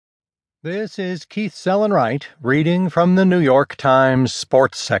This is Keith Sellenwright reading from the New York Times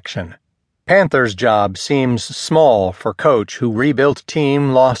sports section. Panthers' job seems small for coach who rebuilt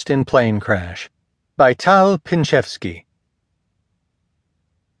team lost in plane crash. By Tal Pinchevsky.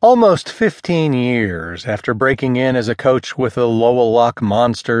 Almost 15 years after breaking in as a coach with the Lowell Lock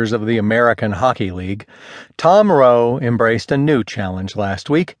Monsters of the American Hockey League, Tom Rowe embraced a new challenge last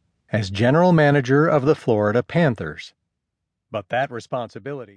week as general manager of the Florida Panthers. But that responsibility